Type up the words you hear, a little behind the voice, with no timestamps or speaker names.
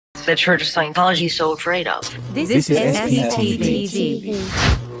the Church of Scientology is so afraid of. This is SPTV.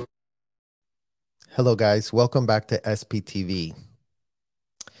 Hello guys, welcome back to SPTV.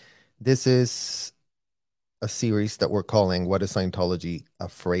 This is a series that we're calling What is Scientology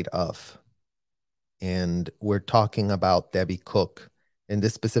Afraid of? And we're talking about Debbie Cook. In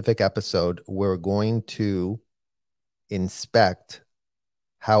this specific episode, we're going to inspect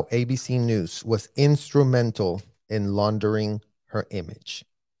how ABC News was instrumental in laundering her image.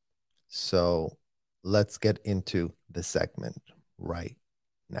 So let's get into the segment right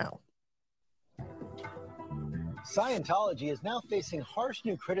now. Scientology is now facing harsh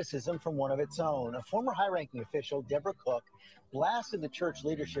new criticism from one of its own. A former high-ranking official, Deborah Cook, blasted the church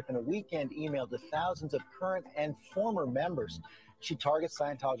leadership in a weekend email to thousands of current and former members. She targets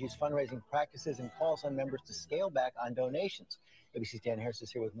Scientology's fundraising practices and calls on members to scale back on donations. ABC's Dan Harris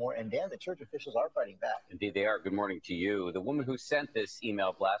is here with more. And Dan, the church officials are fighting back. Indeed, they are. Good morning to you. The woman who sent this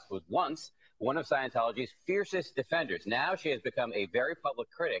email blast was once one of Scientology's fiercest defenders. Now she has become a very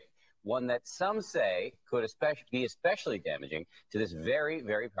public critic, one that some say could be especially damaging to this very,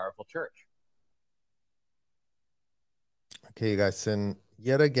 very powerful church. Okay, you guys, and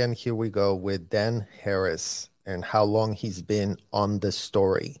yet again, here we go with Dan Harris and how long he's been on the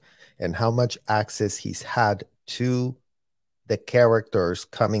story and how much access he's had to the characters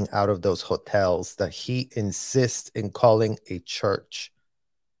coming out of those hotels that he insists in calling a church.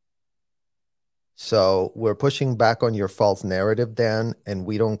 So we're pushing back on your false narrative, Dan, and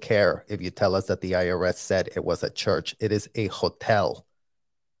we don't care if you tell us that the IRS said it was a church. It is a hotel.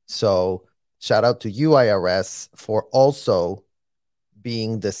 So shout out to you, IRS, for also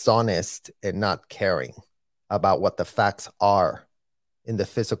being dishonest and not caring about what the facts are in the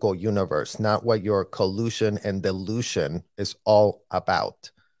physical universe, not what your collusion and delusion is all about.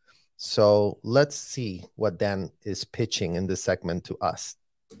 So let's see what Dan is pitching in this segment to us.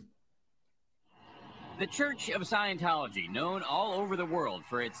 The Church of Scientology, known all over the world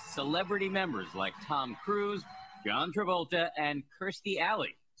for its celebrity members like Tom Cruise, John Travolta, and Kirstie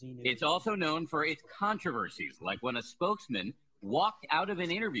Alley. It's also known for its controversies, like when a spokesman walked out of an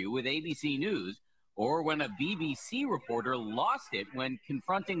interview with ABC News, or when a BBC reporter lost it when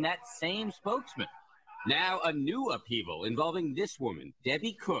confronting that same spokesman. Now, a new upheaval involving this woman,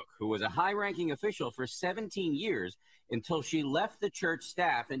 Debbie Cook, who was a high-ranking official for 17 years until she left the church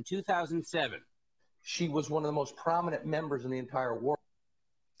staff in 2007. She was one of the most prominent members in the entire world.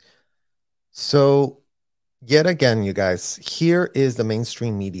 So, yet again, you guys, here is the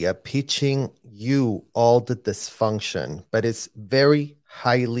mainstream media pitching you all the dysfunction, but it's very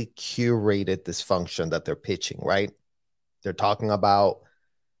highly curated dysfunction that they're pitching, right? They're talking about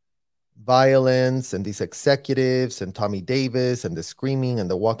violence and these executives and Tommy Davis and the screaming and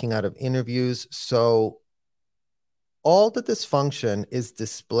the walking out of interviews. So all the dysfunction is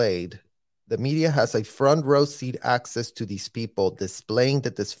displayed. The media has a front row seat access to these people displaying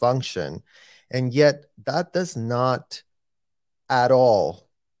the dysfunction. And yet that does not at all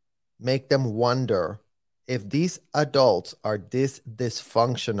make them wonder if these adults are this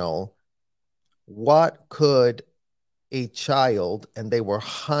dysfunctional, what could a child, and they were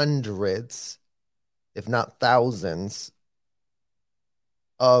hundreds, if not thousands,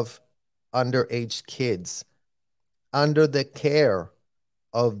 of underage kids under the care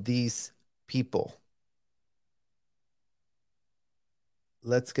of these people.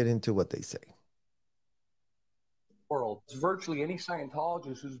 Let's get into what they say. World. Virtually any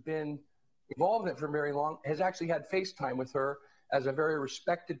Scientologist who's been involved in it for very long has actually had FaceTime with her as a very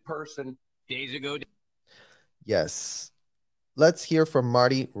respected person. Days ago. Yes. Let's hear from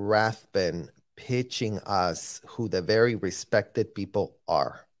Marty Rathbun pitching us who the very respected people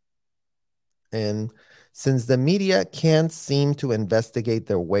are. And since the media can't seem to investigate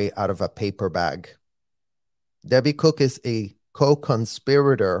their way out of a paper bag, Debbie Cook is a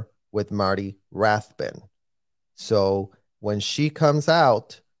co-conspirator with Marty Rathbun. So when she comes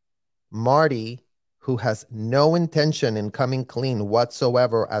out, Marty, who has no intention in coming clean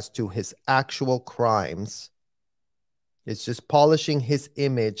whatsoever as to his actual crimes, is just polishing his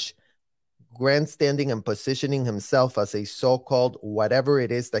image, grandstanding and positioning himself as a so-called whatever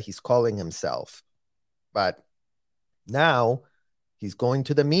it is that he's calling himself. But now he's going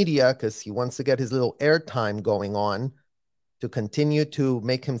to the media because he wants to get his little airtime going on to continue to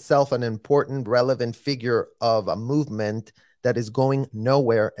make himself an important, relevant figure of a movement that is going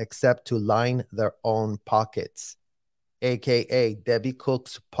nowhere except to line their own pockets, aka Debbie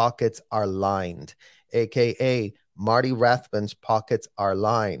Cook's pockets are lined, aka Marty Rathbun's pockets are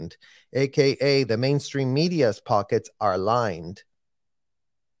lined, aka the mainstream media's pockets are lined.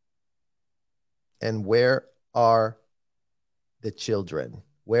 And where are the children?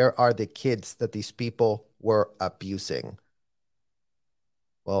 Where are the kids that these people were abusing?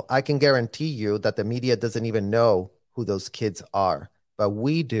 Well, I can guarantee you that the media doesn't even know who those kids are, but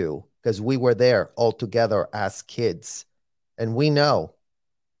we do, because we were there all together as kids, and we know.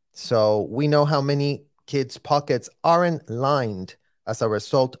 So we know how many kids' pockets aren't lined as a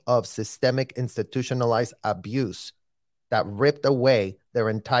result of systemic institutionalized abuse that ripped away their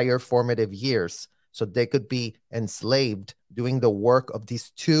entire formative years so they could be enslaved doing the work of these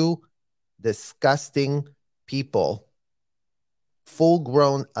two disgusting people,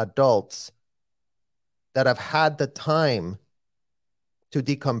 full-grown adults that have had the time to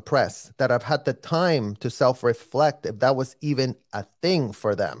decompress, that have had the time to self-reflect if that was even a thing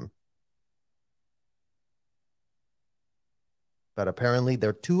for them. But apparently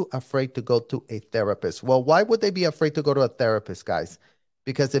they're too afraid to go to a therapist. Well, why would they be afraid to go to a therapist, guys?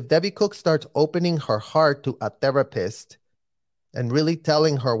 Because if Debbie Cook starts opening her heart to a therapist and really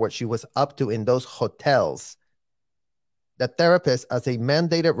telling her what she was up to in those hotels, the therapist, as a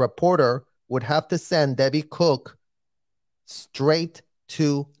mandated reporter, would have to send Debbie Cook straight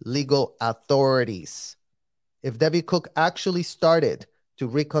to legal authorities. If Debbie Cook actually started to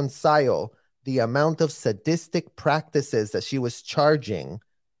reconcile the amount of sadistic practices that she was charging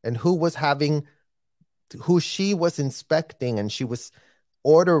and who she was inspecting and she was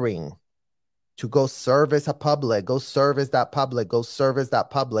ordering to go service a public, go service that public, go service that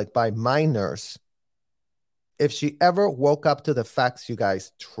public by minors. If she ever woke up to the facts, you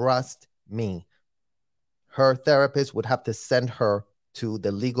guys, trust me, her therapist would have to send her to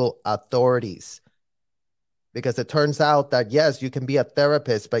the legal authorities. Because it turns out that, yes, you can be a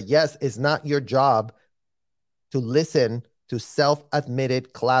therapist, but yes, it's not your job to listen to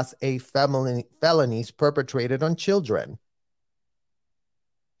self-admitted Class A felonies perpetrated on children.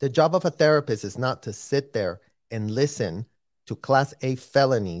 The job of a therapist is not to sit there and listen to Class A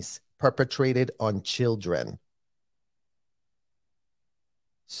felonies perpetrated on children.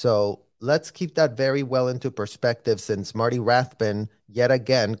 So let's keep that very well into perspective, since Marty Rathbun, yet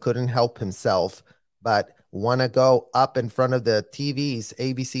again, couldn't help himself but want to go up in front of the TV's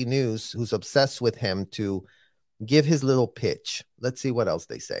ABC News, who's obsessed with him, to give his little pitch. Let's see what else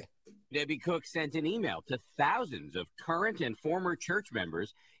they say. Debbie Cook sent an email to thousands of current and former church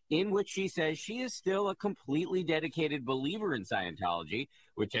members in which she says she is still a completely dedicated believer in Scientology,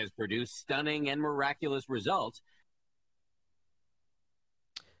 which has produced stunning and miraculous results.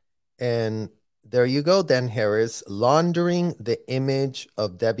 And there you go, Dan Harris, laundering the image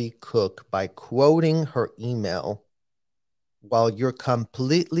of Debbie Cook by quoting her email while you're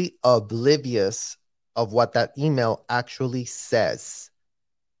completely oblivious of what that email actually says.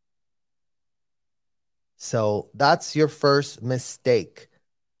 So that's your first mistake,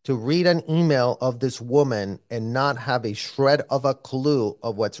 to read an email of this woman and not have a shred of a clue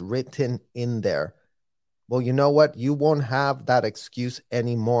of what's written in there. Well, you know what? You won't have that excuse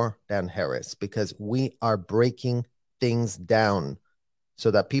anymore, Dan Harris, because we are breaking things down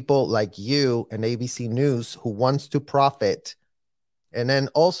so that people like you and ABC News, who wants to profit, and then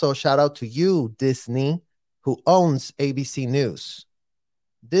also shout out to you, Disney, who owns ABC News.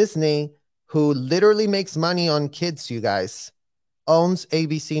 Disney, who literally makes money on kids, you guys, owns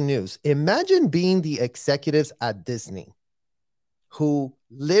ABC News. Imagine being the executives at Disney who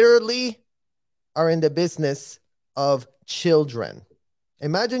literally are in the business of children.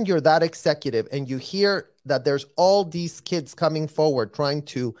 Imagine you're that executive and you hear that there's all these kids coming forward trying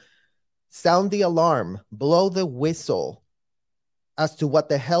to sound the alarm, blow the whistle as to what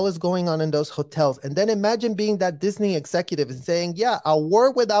the hell is going on in those hotels. And then imagine being that Disney executive and saying, yeah, a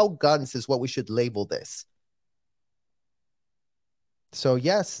war without guns is what we should label this. So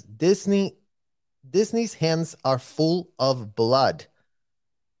yes, Disney's hands are full of blood.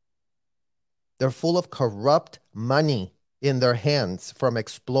 They're full of corrupt money in their hands from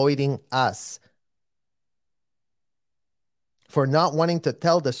exploiting us, for not wanting to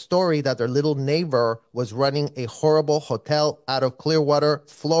tell the story that their little neighbor was running a horrible hotel out of Clearwater,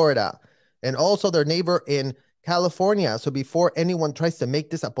 Florida, and also their neighbor in California. So before anyone tries to make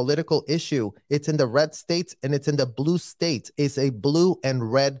this a political issue, it's in the red states and it's in the blue states. It's a blue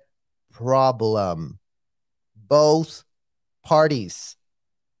and red problem. Both parties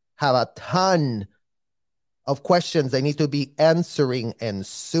have a ton of questions they need to be answering, and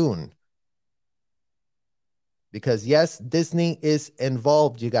soon. Because yes, Disney is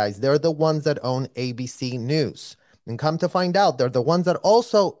involved, you guys. They're the ones that own ABC News. And come to find out, they're the ones that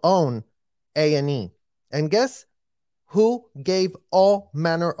also own A&E. And guess who gave all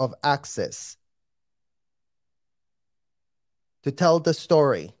manner of access to tell the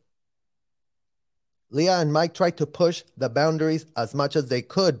story? Leah and Mike tried to push the boundaries as much as they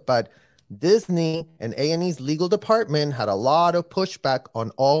could, but Disney and A&E's legal department had a lot of pushback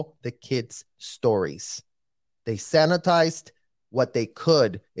on all the kids' stories. They sanitized what they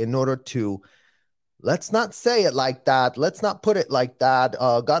could in order to, let's not say it like that. Let's not put it like that.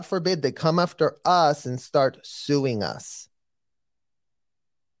 God forbid they come after us and start suing us.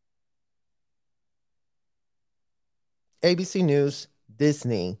 ABC News,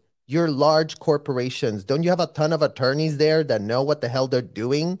 Disney, you're large corporations. Don't you have a ton of attorneys there that know what the hell they're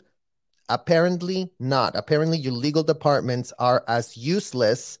doing? Apparently not. Apparently your legal departments are as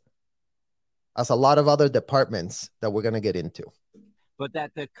useless as a lot of other departments that we're going to get into. But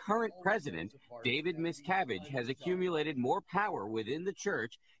that the current president, David Miscavige, has accumulated more power within the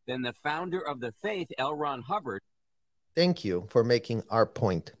church than the founder of the faith, L. Ron Hubbard. Thank you for making our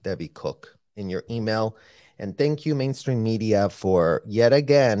point, Debbie Cook, in your email. And thank you, mainstream media, for yet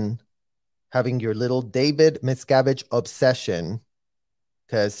again having your little David Miscavige obsession,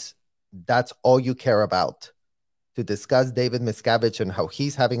 because that's all you care about, to discuss David Miscavige and how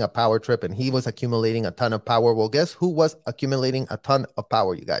he's having a power trip and he was accumulating a ton of power. Well, guess who was accumulating a ton of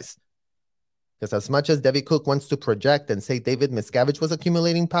power, you guys? Because as much as Debbie Cook wants to project and say David Miscavige was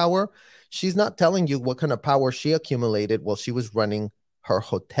accumulating power, she's not telling you what kind of power she accumulated while she was running her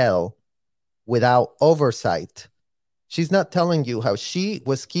hotel without oversight. She's not telling you how she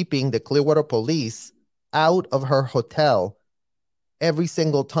was keeping the Clearwater police out of her hotel every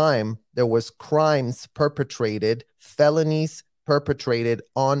single time there was crimes perpetrated, felonies perpetrated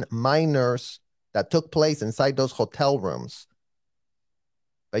on minors that took place inside those hotel rooms.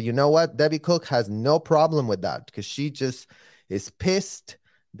 But you know what? Debbie Cook has no problem with that because she just is pissed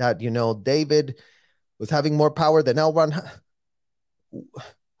that, you know, David was having more power than L. Ron.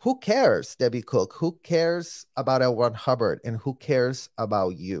 Who cares, Debbie Cook? Who cares about L. Ron Hubbard? And who cares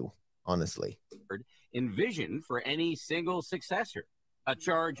about you, honestly? Envisioned for any single successor, a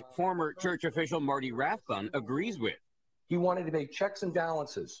charge former church official Marty Rathbun agrees with. He wanted to make checks and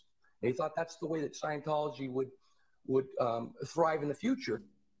balances. He thought that's the way that Scientology would thrive in the future.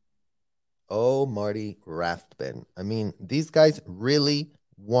 Oh, Marty Rathbun. I mean, these guys really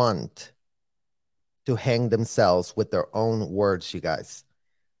want to hang themselves with their own words, you guys.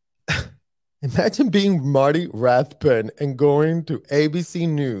 Imagine being Marty Rathbun and going to ABC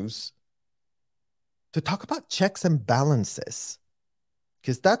News to talk about checks and balances.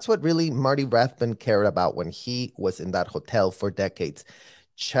 Because that's what really Marty Rathbun cared about when he was in that hotel for decades.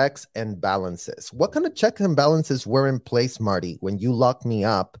 Checks and balances. What kind of checks and balances were in place, Marty, when you locked me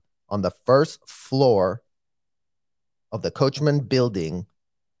up on the first floor of the Coachman building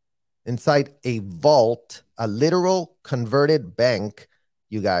inside a vault, a literal converted bank,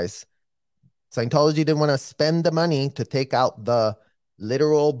 you guys? Scientology didn't want to spend the money to take out the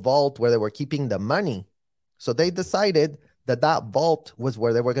literal vault where they were keeping the money. So they decided that that vault was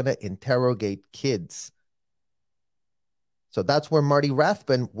where they were going to interrogate kids. So that's where Marty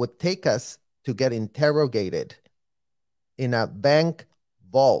Rathbun would take us to get interrogated, in a bank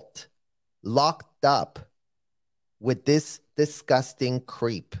vault, locked up with this disgusting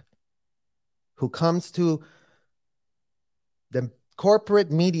creep who comes to the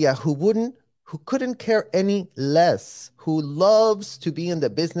corporate media, who couldn't care any less, who loves to be in the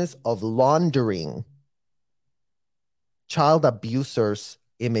business of laundering child abusers'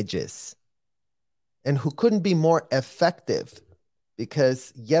 images, and who couldn't be more effective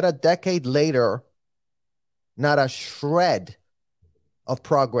because yet a decade later, not a shred of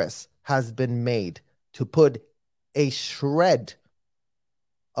progress has been made to put a shred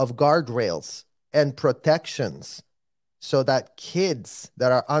of guardrails and protections so that kids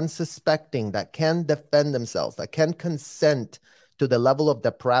that are unsuspecting, that can defend themselves, that can consent to the level of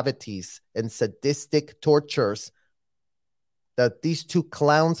depravities and sadistic tortures that these two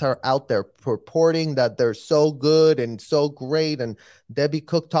clowns are out there purporting that they're so good and so great, and Debbie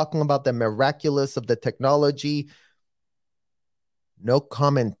Cook talking about the miraculous of the technology. No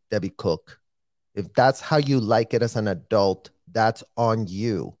comment, Debbie Cook. If that's how you like it as an adult, that's on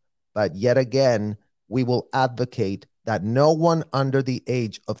you. But yet again, we will advocate that no one under the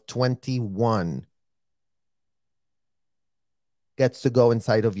age of 21 gets to go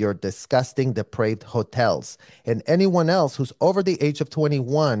inside of your disgusting, depraved hotels. And anyone else who's over the age of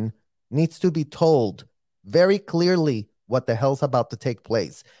 21 needs to be told very clearly what the hell's about to take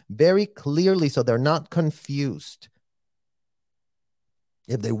place. Very clearly, so they're not confused.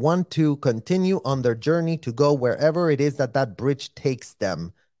 If they want to continue on their journey to go wherever it is that that bridge takes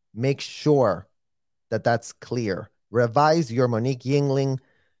them, make sure that that's clear. Revise your Monique Yingling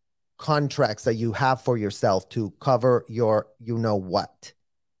contracts that you have for yourself to cover your you-know-what.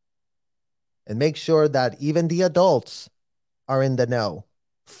 and make sure that even the adults are in the know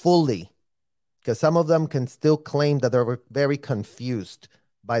fully, because some of them can still claim that they're very confused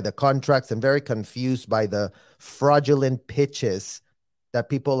by the contracts and very confused by the fraudulent pitches that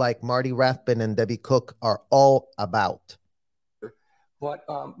people like Marty Rathbun and Debbie Cook are all about. But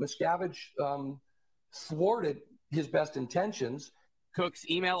Miscavige thwarted his best intentions. Cook's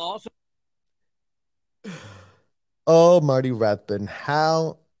email also. Oh, Marty Rathbun,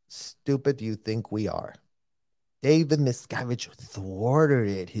 how stupid do you think we are? David Miscavige thwarted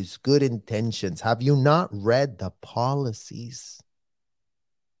it, his good intentions. Have you not read the policies?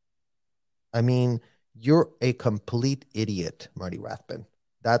 I mean, you're a complete idiot, Marty Rathbun.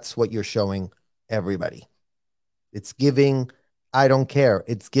 That's what you're showing everybody. It's giving, I don't care.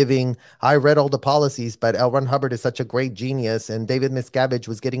 It's giving, I read all the policies, but L. Ron Hubbard is such a great genius, and David Miscavige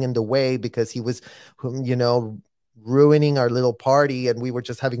was getting in the way because he was, you know, ruining our little party, and we were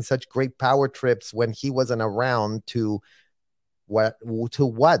just having such great power trips when he wasn't around to what,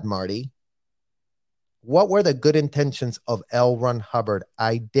 Marty? What were the good intentions of L. Ron Hubbard?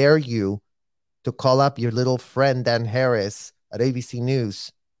 I dare you to call up your little friend Dan Harris at ABC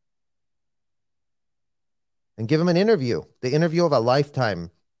News and give him an interview, the interview of a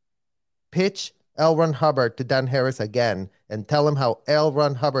lifetime. Pitch L. Ron Hubbard to Dan Harris again and tell him how L.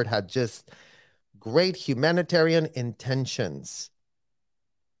 Ron Hubbard had just great humanitarian intentions.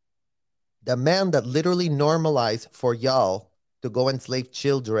 The man that literally normalized for y'all to go enslave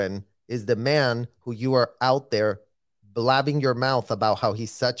children is the man who you are out there blabbing your mouth about how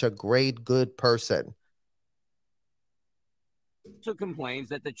he's such a great, good person. Also complains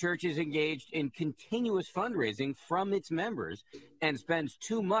that the church is engaged in continuous fundraising from its members and spends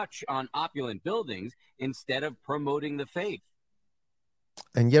too much on opulent buildings instead of promoting the faith.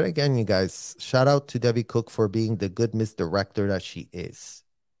 And yet again, you guys, shout out to Debbie Cook for being the good misdirector that she is.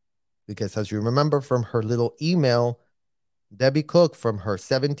 Because as you remember from her little email, Debbie Cook, from her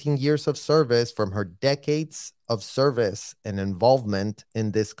 17 years of service, from her decades of service and involvement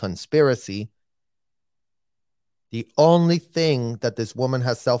in this conspiracy, the only thing that this woman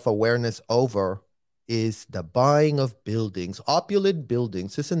has self-awareness over is the buying of buildings, opulent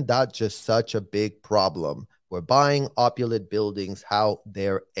buildings. Isn't that just such a big problem? We're buying opulent buildings. How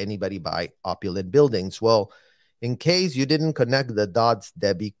dare anybody buy opulent buildings? Well, in case you didn't connect the dots,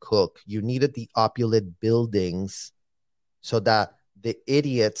 Debbie Cook, you needed the opulent buildings so that the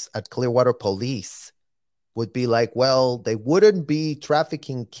idiots at Clearwater Police would be like, well, they wouldn't be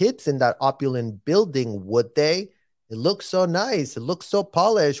trafficking kids in that opulent building, would they? It looks so nice. It looks so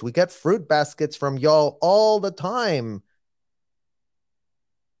polished. We get fruit baskets from y'all all the time.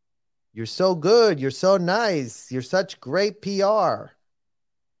 You're so good. You're so nice. You're such great PR.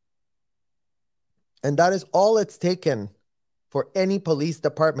 And that is all it's taken for any police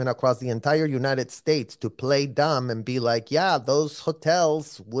department across the entire United States to play dumb and be like, yeah, those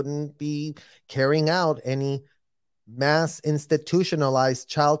hotels wouldn't be carrying out any mass institutionalized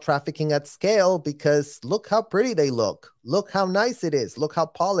child trafficking at scale because look how pretty they look. Look how nice it is. Look how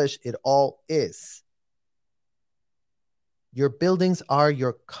polished it all is. Your buildings are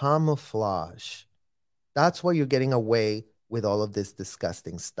your camouflage. That's why you're getting away with all of this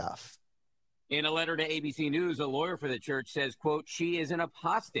disgusting stuff. In a letter to ABC News, a lawyer for the church says, quote, she is an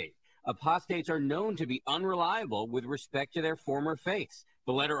apostate. Apostates are known to be unreliable with respect to their former faiths.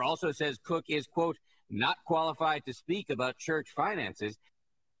 The letter also says Cook is, quote, not qualified to speak about church finances.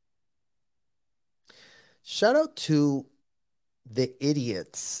 Shout out to the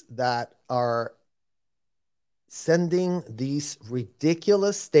idiots that are sending these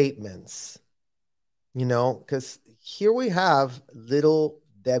ridiculous statements, you know, because here we have little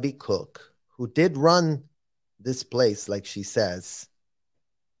Debbie Cook, who did run this place, like she says,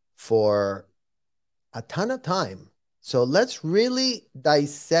 for a ton of time. So let's really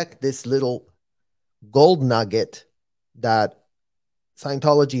dissect this little gold nugget that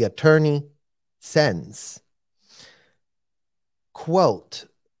Scientology attorney sends. Quote,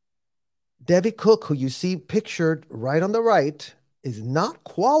 Debbie Cook, who you see pictured right on the right, is not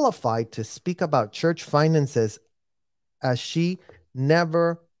qualified to speak about church finances as she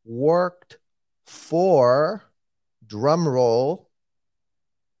never worked for, drum roll,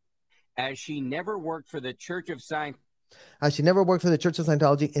 as she never worked for the Church of Scientology. As she never worked for the Church of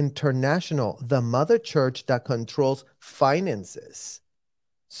Scientology International, the mother church that controls finances.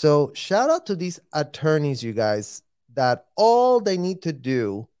 So shout out to these attorneys, you guys, that all they need to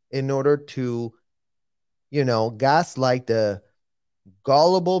do in order to, you know, gaslight the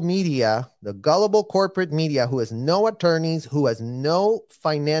gullible media, the gullible corporate media who has no attorneys, who has no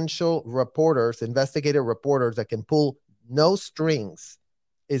financial reporters, investigative reporters that can pull no strings,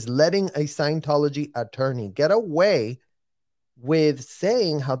 is letting a Scientology attorney get away with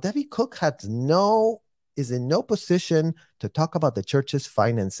saying how Debbie Cook is in no position to talk about the church's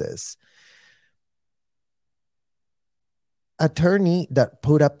finances. Attorney that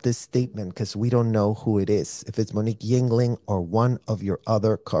put up this statement, because we don't know who it is, if it's Monique Yingling or one of your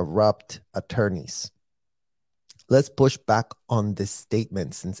other corrupt attorneys. Let's push back on this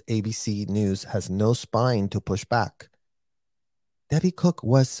statement since ABC News has no spine to push back. Debbie Cook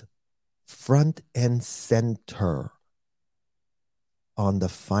was front and center on the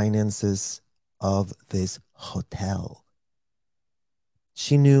finances of this hotel.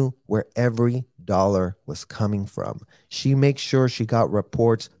 She knew where every dollar was coming from. She made sure she got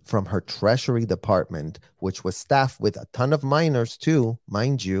reports from her Treasury Department, which was staffed with a ton of minors too,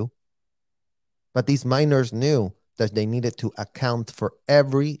 mind you. But these minors knew that they needed to account for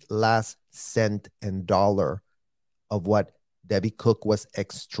every last cent and dollar of what Debbie Cook was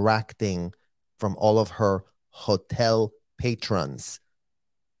extracting from all of her hotel patrons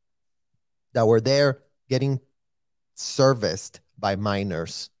that were there getting serviced by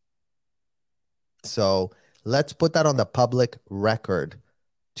minors. So let's put that on the public record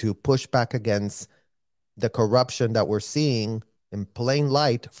to push back against the corruption that we're seeing in plain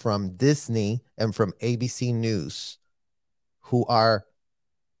light from Disney and from ABC News, who are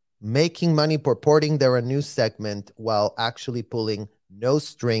making money purporting they're a news segment while actually pulling no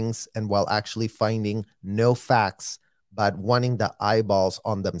strings and while actually finding no facts, but wanting the eyeballs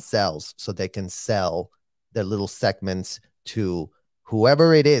on themselves so they can sell their little segments to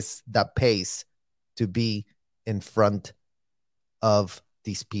whoever it is that pays to be in front of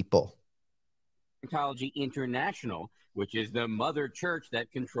these people. Scientology International, which is the mother church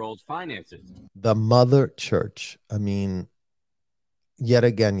that controls finances. The mother church. I mean, yet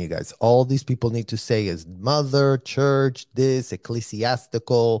again, you guys, all these people need to say is mother church, this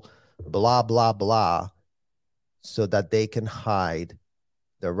ecclesiastical, blah, blah, blah, so that they can hide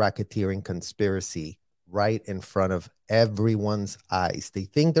the racketeering conspiracy right in front of everyone's eyes. They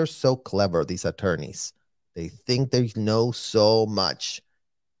think they're so clever, these attorneys. They think they know so much.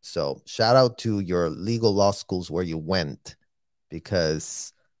 So shout out to your legal law schools where you went,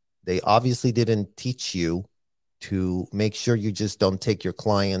 because they obviously didn't teach you to make sure you just don't take your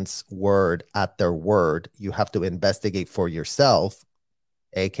client's word at their word. You have to investigate for yourself,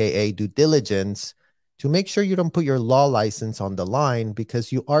 aka due diligence, to make sure you don't put your law license on the line,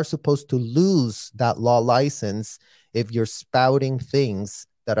 because you are supposed to lose that law license if you're spouting things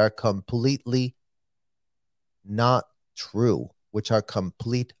that are completely not true, which are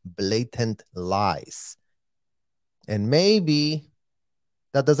complete blatant lies. And maybe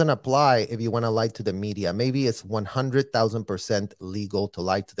that doesn't apply if you want to lie to the media. Maybe it's 100,000% legal to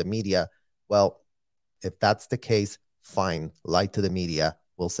lie to the media. Well, if that's the case, fine, lie to the media.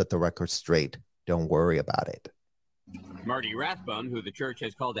 We'll set the record straight. Don't worry about it. Marty Rathbun, who the church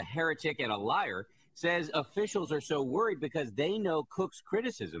has called a heretic and a liar, says officials are so worried because they know Cook's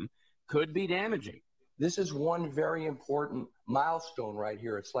criticism could be damaging. This is one very important milestone right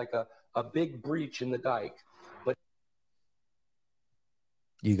here. It's like a big breach in the dike. But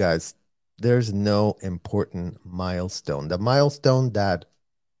you guys, there's no important milestone. The milestone that,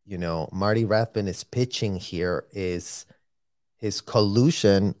 you know, Marty Rathbun is pitching here is his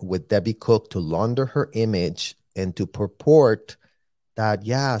collusion with Debbie Cook to launder her image and to purport that,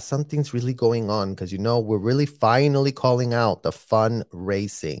 yeah, something's really going on, because, you know, we're really finally calling out the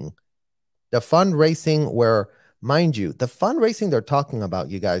fundraising. The fundraising where, mind you, the fundraising they're talking about,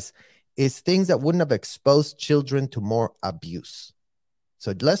 you guys, is things that wouldn't have exposed children to more abuse.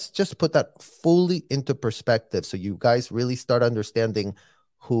 So let's just put that fully into perspective so you guys really start understanding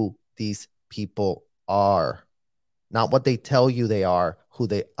who these people are. Not what they tell you they are, who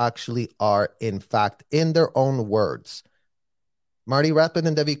they actually are, in fact, in their own words. Marty Rathbun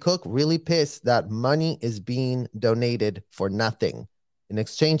and Debbie Cook really pissed that money is being donated for nothing in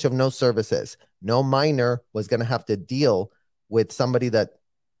exchange of no services. No minor was going to have to deal with somebody that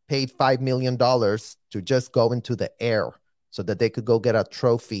paid $5 million to just go into the air so that they could go get a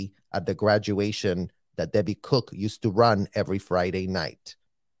trophy at the graduation that Debbie Cook used to run every Friday night.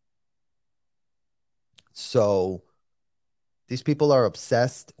 So these people are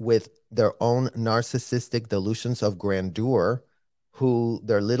obsessed with their own narcissistic delusions of grandeur, who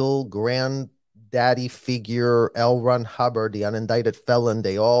their little granddaddy figure, L. Ron Hubbard, the unindicted felon,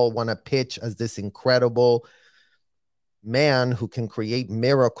 they all want to pitch as this incredible man who can create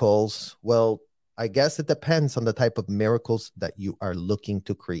miracles. Well, I guess it depends on the type of miracles that you are looking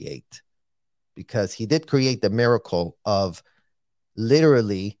to create, because he did create the miracle of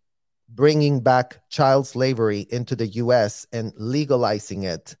literally bringing back child slavery into the US and legalizing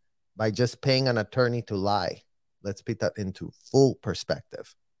it by just paying an attorney to lie. Let's put that into full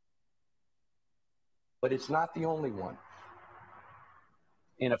perspective. But it's not the only one.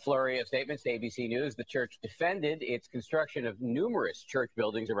 In a flurry of statements to ABC News, the church defended its construction of numerous church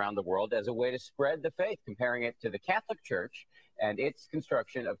buildings around the world as a way to spread the faith, comparing it to the Catholic Church and its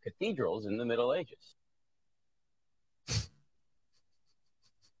construction of cathedrals in the Middle Ages.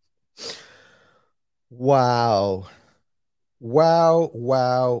 Wow. Wow,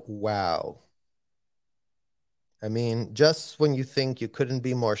 wow, wow. I mean, just when you think you couldn't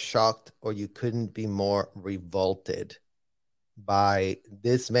be more shocked or you couldn't be more revolted by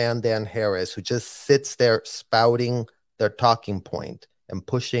this man, Dan Harris, who just sits there spouting their talking point and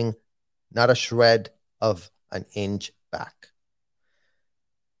pushing not a shred of an inch back.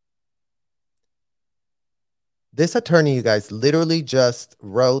 This attorney, you guys, literally just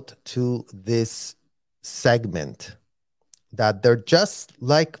wrote to this segment that they're just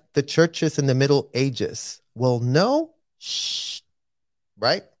like the churches in the Middle Ages. Well, no, shh,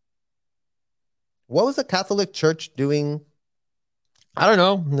 right? What was the Catholic Church doing? I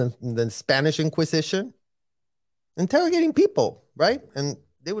don't know, the Spanish Inquisition, interrogating people, right? And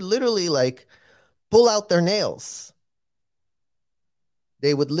they would literally like pull out their nails.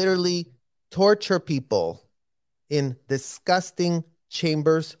 They would literally torture people in disgusting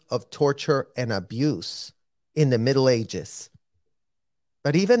chambers of torture and abuse in the Middle Ages.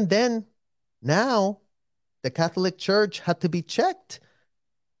 But even then, now, the Catholic Church had to be checked.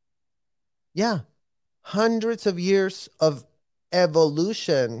 Yeah, hundreds of years of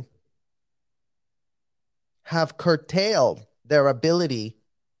evolution have curtailed their ability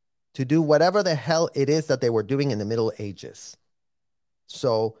to do whatever the hell it is that they were doing in the Middle Ages.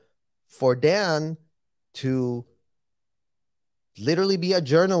 So for Dan to literally be a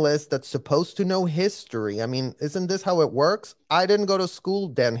journalist that's supposed to know history, I mean, isn't this how it works? I didn't go to school,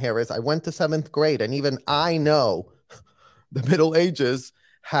 Dan Harris. I went to 7th grade, and even I know the Middle Ages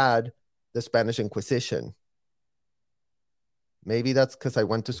had the Spanish Inquisition. Maybe that's because I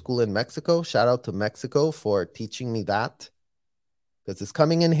went to school in Mexico. Shout out to Mexico for teaching me that, because it's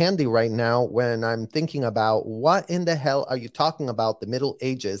coming in handy right now when I'm thinking about what in the hell are you talking about the Middle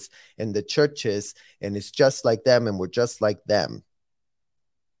Ages and the churches, and it's just like them and we're just like them.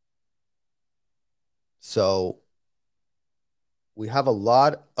 So we have a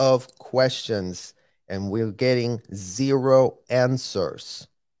lot of questions and we're getting zero answers.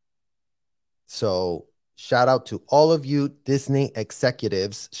 So shout out to all of you Disney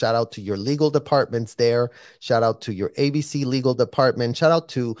executives. Shout out to your legal departments there. Shout out to your ABC legal department. Shout out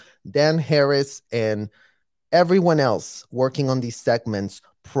to Dan Harris and everyone else working on these segments,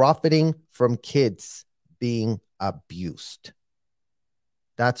 profiting from kids being abused.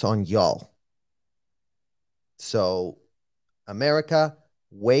 That's on y'all. So, America,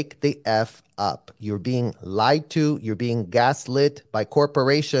 wake the F up. You're being lied to. You're being gaslit by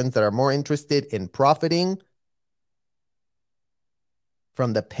corporations that are more interested in profiting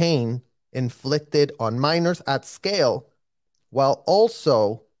from the pain inflicted on minors at scale, while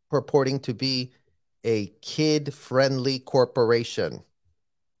also purporting to be a kid-friendly corporation.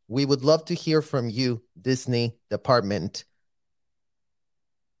 We would love to hear from you, Disney department,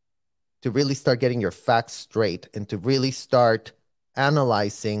 to really start getting your facts straight and to really start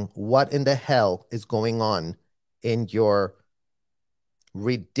analyzing what in the hell is going on in your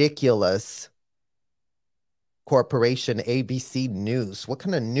ridiculous corporation ABC News. What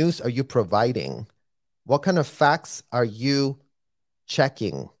kind of news are you providing? What kind of facts are you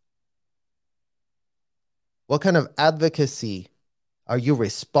checking? What kind of advocacy are you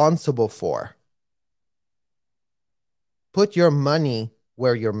responsible for? Put your money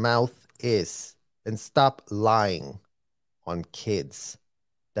where your mouth is and stop lying on kids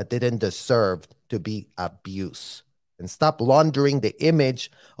that didn't deserve to be abused, and stop laundering the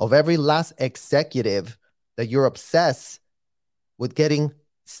image of every last executive that you're obsessed with getting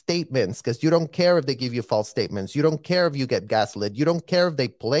statements, because you don't care if they give you false statements. You don't care if you get gaslit. You don't care if they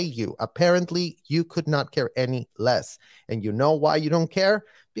play you. Apparently, you could not care any less. And you know why you don't care?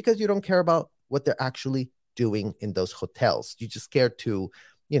 Because you don't care about what they're actually doing in those hotels. You just care to,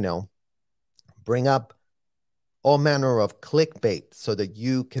 you know, bring up all manner of clickbait so that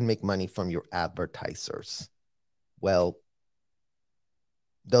you can make money from your advertisers. Well,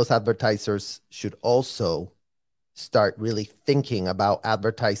 those advertisers should also start really thinking about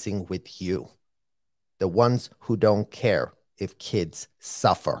advertising with you, the ones who don't care if kids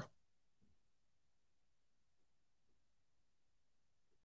suffer.